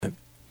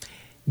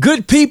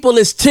Good people,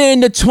 it's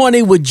 10 to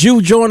 20 with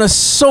Jew Joyner.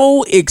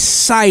 So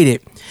excited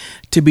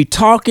to be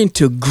talking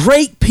to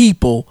great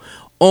people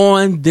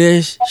on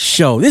this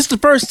show. This is the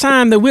first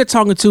time that we're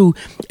talking to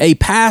a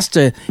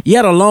pastor,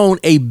 yet alone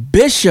a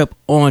bishop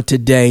on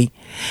today.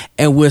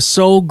 And we're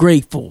so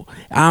grateful.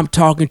 I'm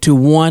talking to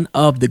one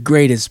of the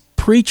greatest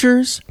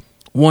preachers,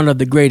 one of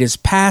the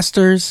greatest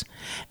pastors,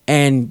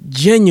 and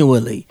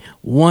genuinely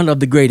one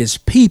of the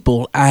greatest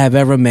people I have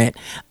ever met.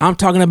 I'm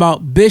talking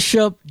about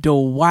Bishop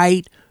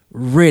Dwight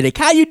Riddick.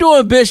 How you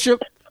doing,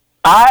 Bishop?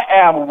 I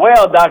am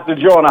well, Dr.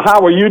 Joyner. How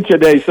are you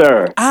today,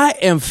 sir? I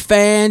am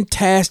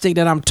fantastic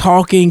that I'm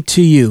talking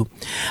to you.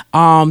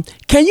 Can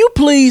you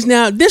please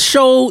now, this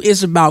show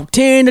is about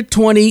 10 to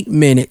 20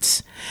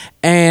 minutes.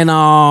 And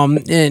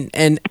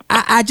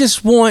I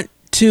just want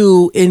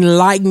to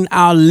enlighten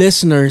our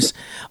listeners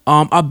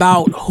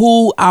about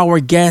who our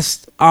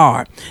guests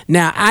are.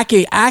 Now, I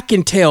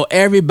can tell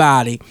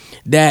everybody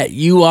that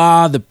you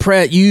are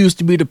you used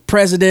to be the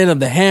president of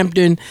the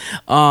Hampton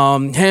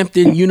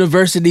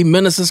University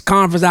Ministers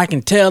Conference. I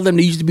can tell them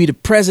that you used to be the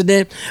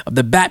president of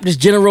the Baptist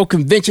General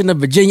Convention of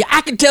Virginia.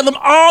 I can tell them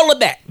all of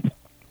that.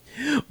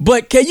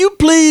 But can you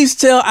please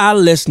tell our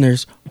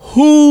listeners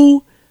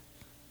who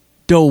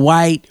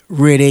Dwight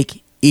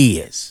Riddick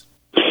is?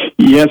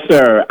 Yes,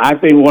 sir. I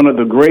think one of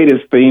the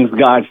greatest things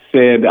God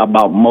said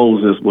about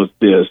Moses was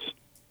this: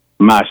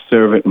 my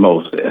servant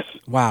Moses.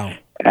 Wow.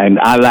 And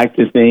I like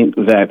to think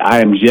that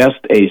I am just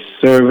a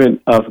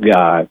servant of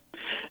God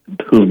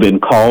who's been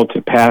called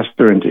to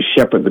pastor and to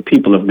shepherd the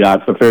people of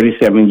God for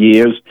 37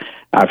 years.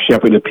 I've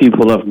shepherded the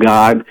people of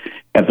God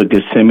at the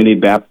Gethsemane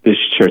Baptist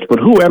Church. But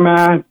who am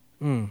I?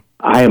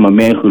 I am a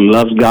man who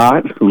loves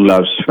God, who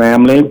loves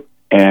family,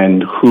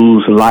 and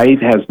whose life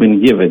has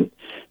been given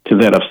to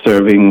that of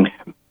serving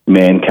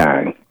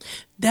mankind.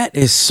 That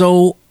is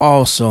so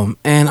awesome.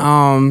 And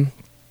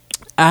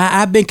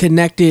I've been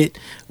connected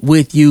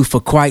with you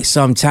for quite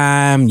some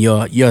time.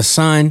 Your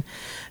son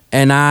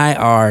and I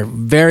are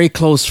very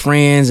close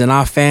friends, and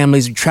our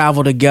families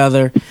travel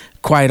together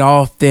quite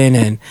often.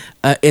 And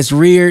it's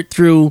reared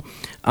through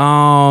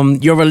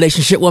your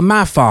relationship with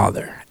my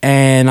father.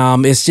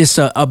 And it's just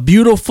a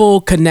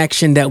beautiful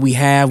connection that we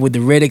have with the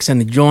Riddicks and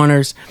the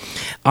Joyners.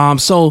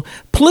 So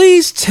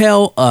please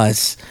tell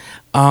us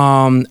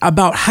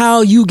about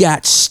how you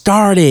got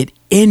started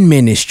in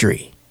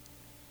ministry.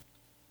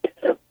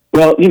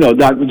 Well,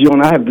 Dr.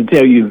 Joyner, I have to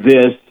tell you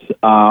this,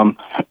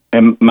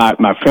 and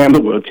my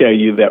family will tell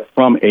you that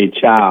from a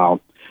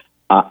child,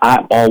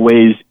 I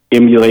always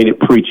emulated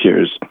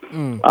preachers.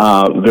 There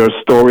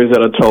are stories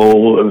that are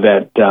told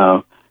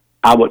that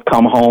I would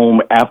come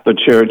home after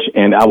church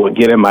and I would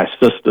get in my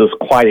sister's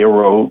choir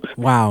robes.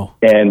 Wow.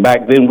 And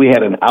back then we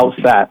had an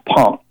outside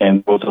pump,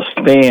 and there was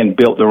a stand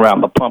built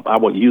around the pump. I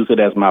would use it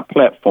as my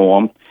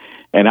platform,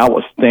 and I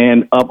would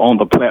stand up on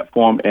the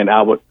platform and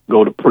I would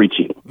go to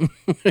preaching.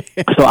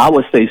 So I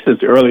would say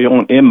since early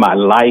on in my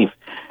life,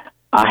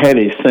 I had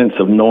a sense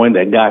of knowing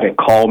that God had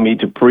called me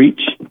to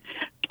preach.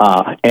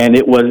 And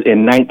it was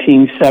in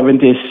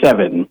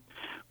 1977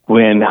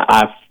 when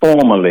I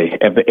formally,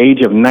 at the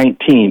age of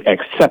 19,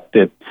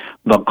 accepted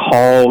the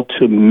call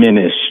to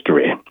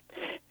ministry.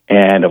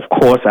 And, of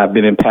course, I've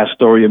been in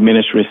pastoral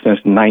ministry since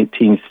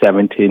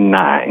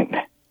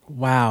 1979.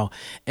 Wow.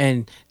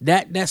 And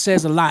that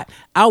says a lot.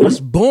 I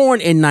was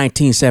born in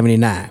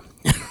 1979.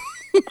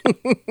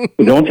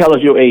 Don't tell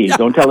us your age.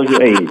 Don't tell us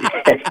your age.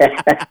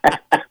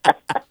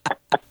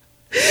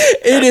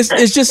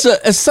 It's just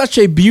such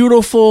a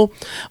beautiful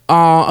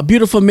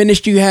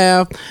ministry you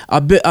have,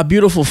 a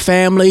beautiful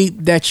family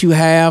that you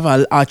have,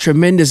 a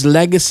tremendous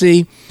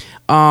legacy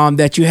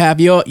that you have.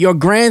 Your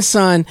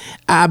grandson,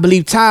 I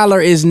believe Tyler,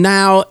 is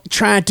now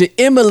trying to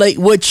emulate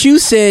what you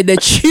said,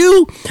 that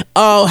you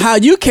how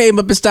you came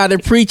up and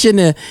started preaching,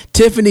 and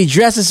Tiffany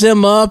dresses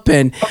him up,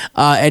 and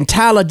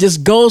Tyler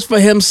just goes for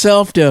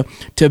himself to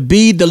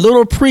be the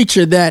little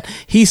preacher that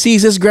he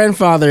sees his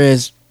grandfather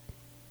as.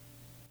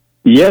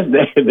 Yes,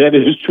 that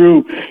is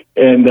true.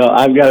 And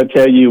I've got to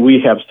tell you,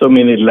 we have so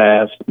many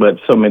laughs, but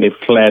so many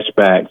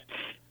flashbacks,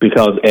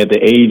 because at the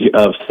age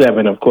of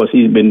 7, of course,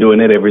 he's been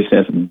doing it ever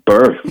since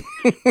birth.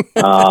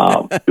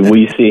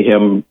 We see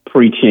him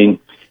preaching,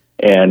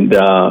 and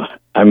let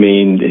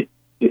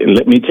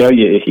me tell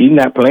you, he's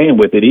not playing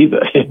with it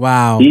either.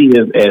 Wow. He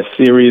is as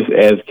serious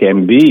as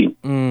can be.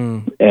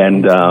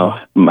 And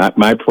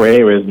my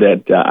prayer is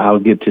that I'll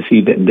get to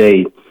see that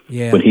day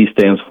when he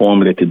stands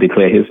formally to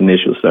declare his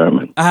initial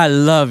sermon. I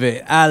love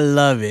it. I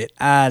love it.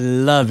 I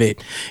love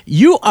it.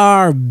 You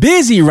are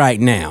busy right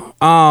now.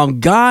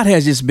 God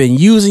has just been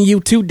using you,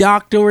 2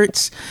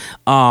 doctorates.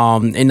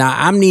 And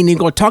I'm not even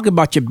going to talk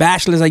about your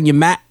bachelor's and your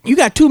you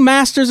got 2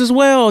 masters as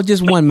well, or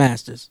just 1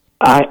 master's?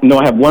 I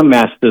have 1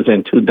 master's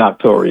and 2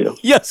 doctorals.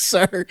 Yes,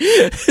 sir.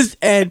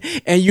 And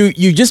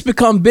you just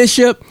become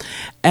bishop.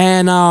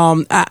 And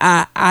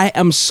I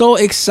am so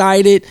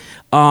excited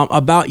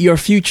about your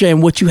future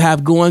and what you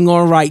have going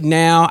on right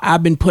now.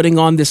 I've been putting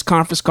on this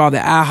conference called the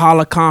I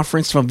Holla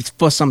Conference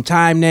for some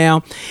time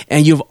now,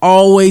 and you've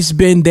always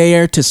been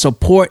there to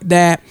support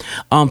that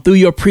through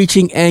your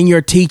preaching and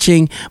your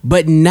teaching.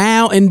 But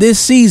now in this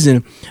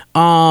season,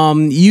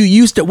 you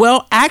used to,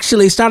 well,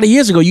 actually, it started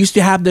years ago. You used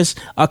to have this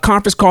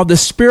conference called the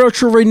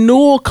Spiritual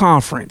Renewal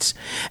Conference,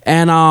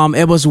 and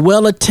it was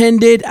well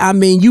attended. I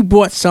mean, you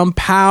brought some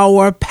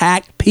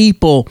power-packed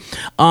people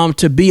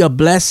to be a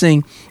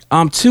blessing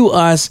to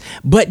us,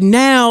 but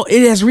now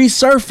it has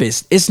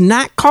resurfaced. It's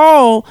not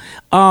called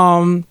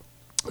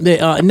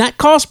not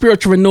called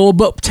Spiritual Renewal,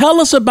 but tell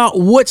us about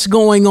what's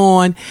going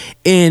on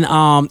in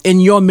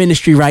your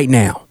ministry right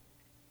now.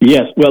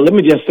 Yes, well, let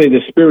me just say the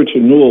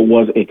Spiritual Renewal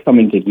was a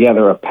coming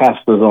together of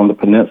pastors on the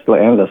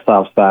peninsula and the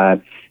south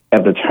side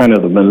at the turn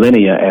of the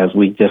millennia as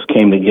we just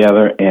came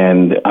together.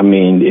 And, I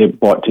mean, it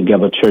brought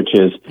together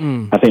churches.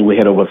 I think we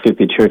had over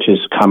 50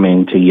 churches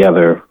coming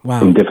together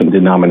from different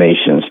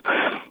denominations.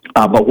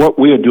 But what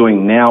we are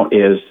doing now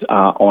is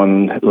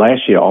on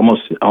last year,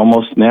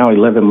 almost now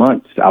 11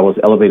 months, I was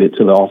elevated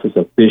to the office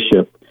of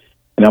bishop.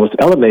 And I was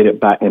elevated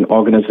by an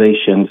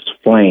organization's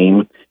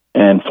Flame.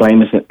 And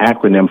Flame is an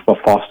acronym for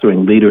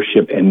Fostering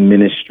Leadership and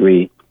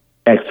Ministry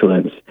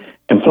Excellence.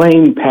 And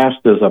Flame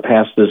pastors are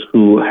pastors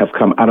who have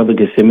come out of the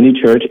Gethsemane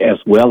Church,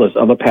 as well as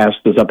other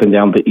pastors up and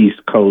down the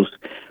East Coast,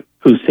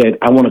 who said,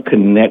 I want to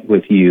connect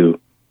with you.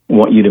 I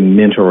want you to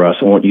mentor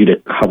us. I want you to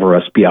cover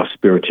us, be our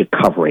spiritual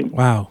covering.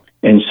 Wow.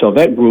 And so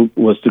that group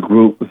was the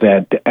group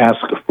that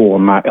asked for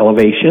my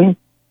elevation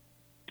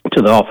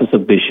to the office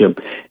of bishop.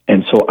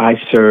 And so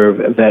I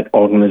serve that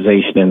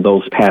organization and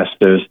those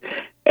pastors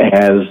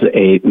as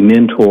a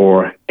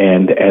mentor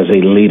and as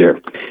a leader.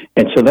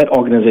 And so that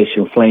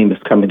organization, Flame, is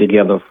coming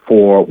together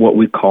for what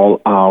we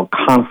call our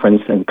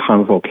conference and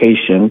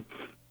convocation.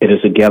 It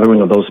is a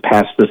gathering of those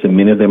pastors, and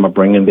many of them are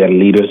bringing their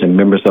leaders and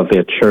members of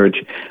their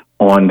church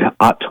on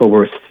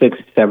October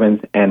 6th,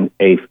 7th, and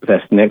 8th.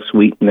 That's next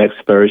week,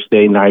 next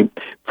Thursday night,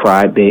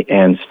 Friday,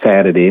 and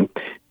Saturday.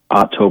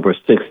 October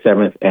 6th,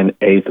 7th, and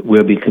 8th,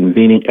 we'll be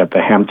convening at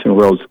the Hampton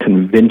Roads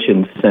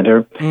Convention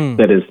Center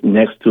that is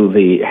next to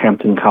the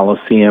Hampton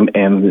Coliseum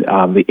and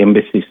the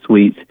Embassy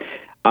Suites.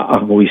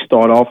 We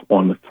start off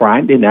on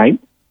Friday night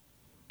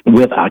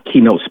with our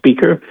keynote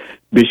speaker,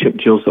 Bishop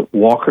Joseph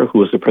Walker,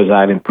 who is the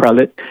presiding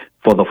prelate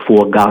for the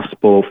Full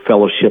Gospel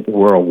Fellowship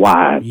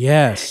Worldwide.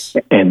 Yes.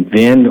 And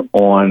then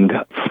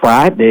on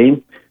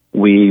Friday,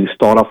 we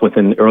start off with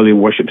an early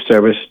worship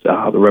service,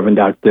 the Reverend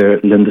Dr.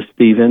 Linda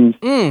Stevens.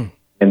 And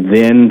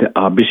then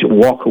Bishop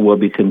Walker will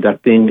be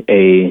conducting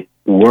a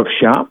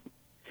workshop.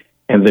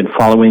 And then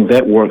following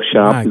that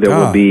workshop,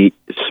 will be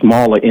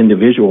smaller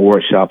individual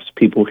workshops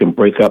people can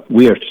break up.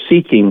 We are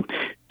seeking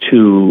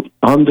to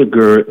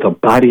undergird the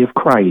body of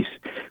Christ.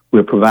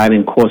 We're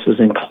providing courses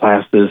and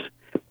classes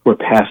where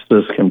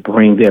pastors can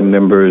bring their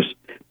members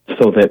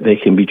so that they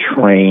can be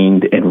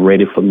trained and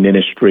ready for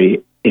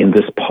ministry in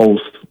this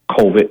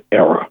post-COVID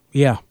era.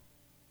 Yeah.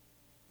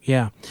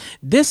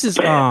 This is...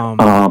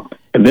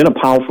 And then a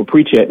powerful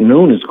preacher at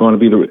noon is going to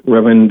be the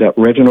Reverend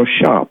Reginald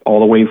Sharp,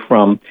 all the way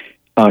from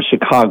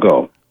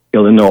Chicago,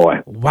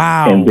 Illinois.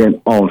 Wow. And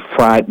then on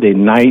Friday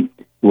night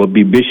will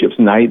be Bishop's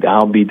Night.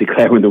 I'll be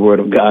declaring the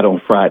Word of God on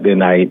Friday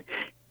night.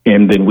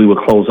 And then we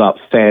will close out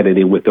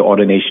Saturday with the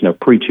ordination of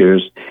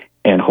preachers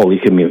and Holy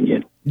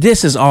Communion.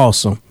 This is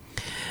awesome.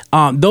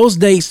 Those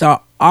dates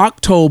are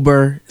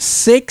October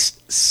 6th,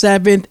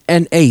 7th,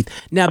 and 8th.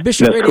 Now,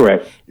 Bishop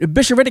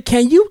Riddick,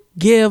 can you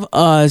give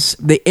us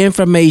the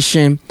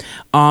information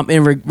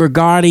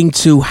regarding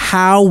to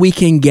how we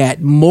can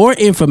get more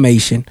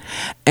information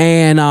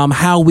and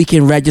how we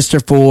can register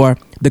for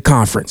the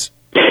conference?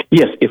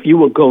 Yes, if you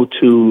will go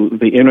to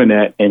the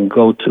internet and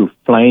go to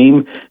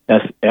Flame,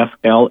 that's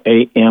Flame,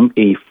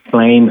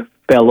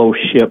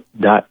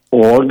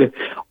 flamefellowship.org.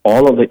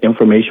 All of the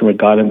information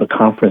regarding the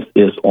conference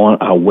is on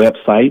our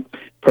website.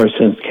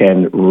 Persons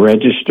can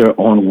register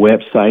on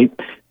website.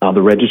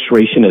 The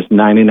registration is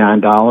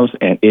 $99,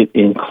 and it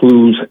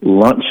includes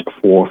lunch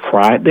for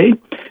Friday.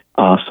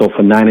 So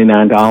for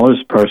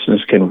 $99,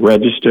 persons can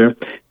register.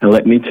 And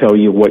let me tell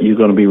you what you're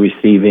going to be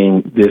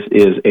receiving. This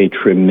is a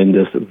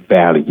tremendous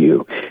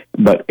value.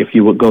 But if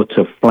you would go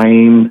to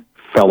Flame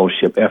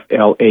Fellowship,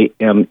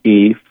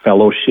 Flame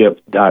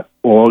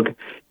fellowship.org,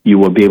 you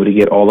will be able to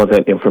get all of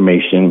that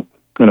information.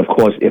 And, of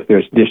course, if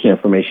there's additional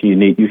information you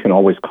need, you can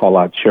always call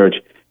our church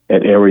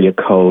at area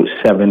code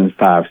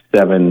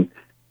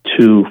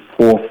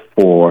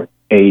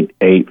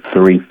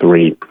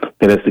 757-244-8833.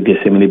 That is the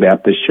Gethsemane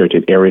Baptist Church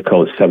at area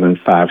code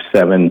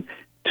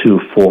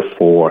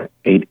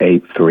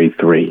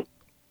 757-244-8833.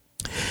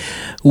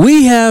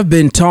 We have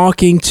been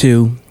talking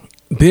to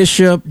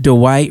Bishop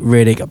Dwight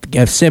Riddick of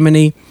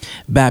Gethsemane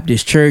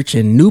Baptist Church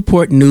in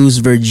Newport News,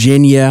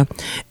 Virginia,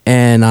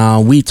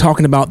 and we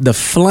talking about the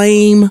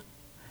Flame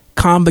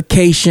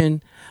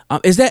Convocation.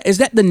 Is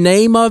that the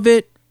name of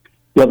it?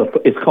 Well,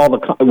 it's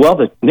called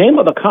the name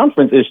of the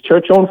conference is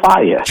Church on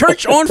Fire.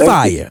 Church on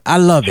Fire. I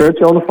love Church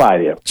it. on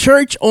Fire.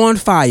 Church on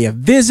Fire.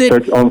 Visit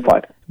Church on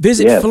Fire.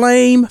 Visit Yes.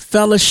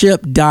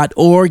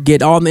 flamefellowship.org.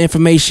 Get all the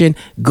information.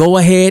 Go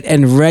ahead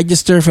and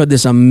register for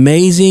this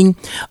amazing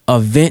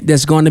event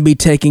that's going to be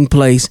taking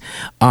place.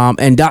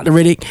 And Dr.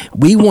 Riddick,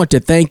 we want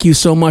to thank you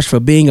so much for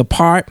being a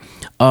part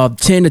of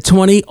 10 to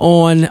 20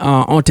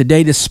 on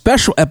today, this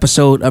special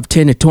episode of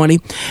 10 to 20.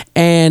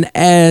 And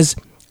as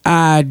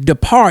I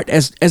depart,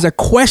 as a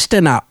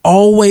question I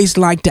always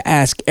like to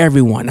ask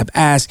everyone. I've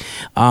asked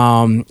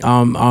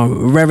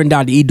Reverend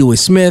Dr. E. Dewey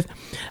Smith.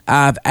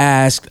 I've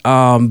asked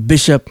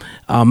Bishop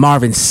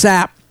Marvin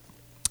Sapp.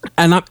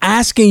 And I'm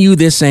asking you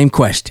this same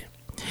question.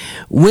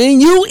 When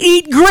you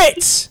eat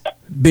grits,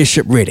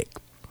 Bishop Riddick,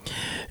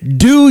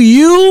 do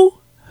you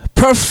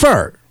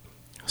prefer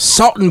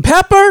salt and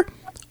pepper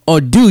or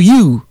do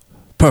you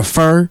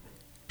prefer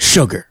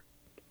sugar?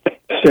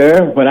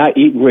 Sir, when I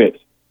eat grits,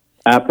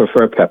 I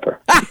prefer pepper.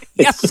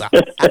 Yes, sir.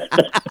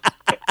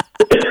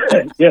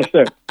 Yes,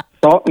 sir.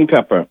 Salt and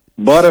pepper.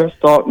 Butter,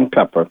 salt, and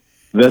pepper.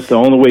 That's the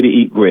only way to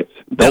eat grits.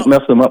 Don't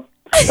mess them up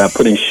by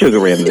putting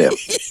sugar in them.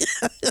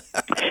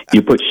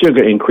 You put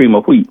sugar in cream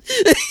of wheat.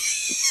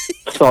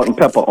 Salt and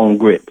pepper on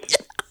grits.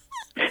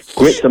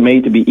 Grits are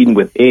made to be eaten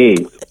with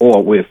eggs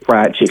or with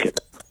fried chicken.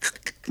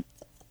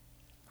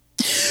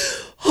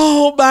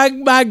 Oh,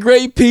 my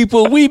great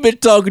people. We've been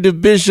talking to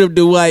Bishop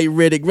Dwight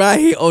Riddick right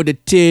here on the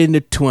 10 to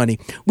 20.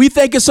 We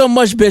thank you so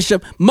much,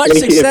 Bishop. Much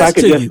Thank you. If I success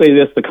could to just you. say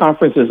this, the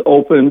conference is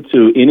open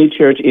to any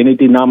church, any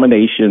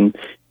denomination.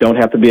 Don't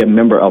have to be a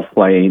member of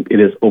Flame.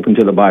 It is open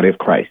to the body of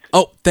Christ.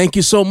 Oh, thank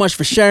you so much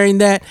for sharing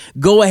that.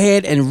 Go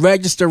ahead and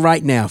register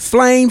right now.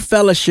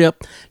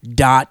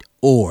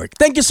 flamefellowship.org.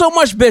 Thank you so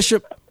much,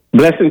 Bishop.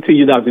 Blessing to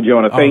you, Dr.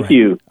 Jonah. Thank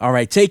you. All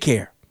right. Take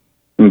care.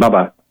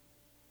 Bye-bye.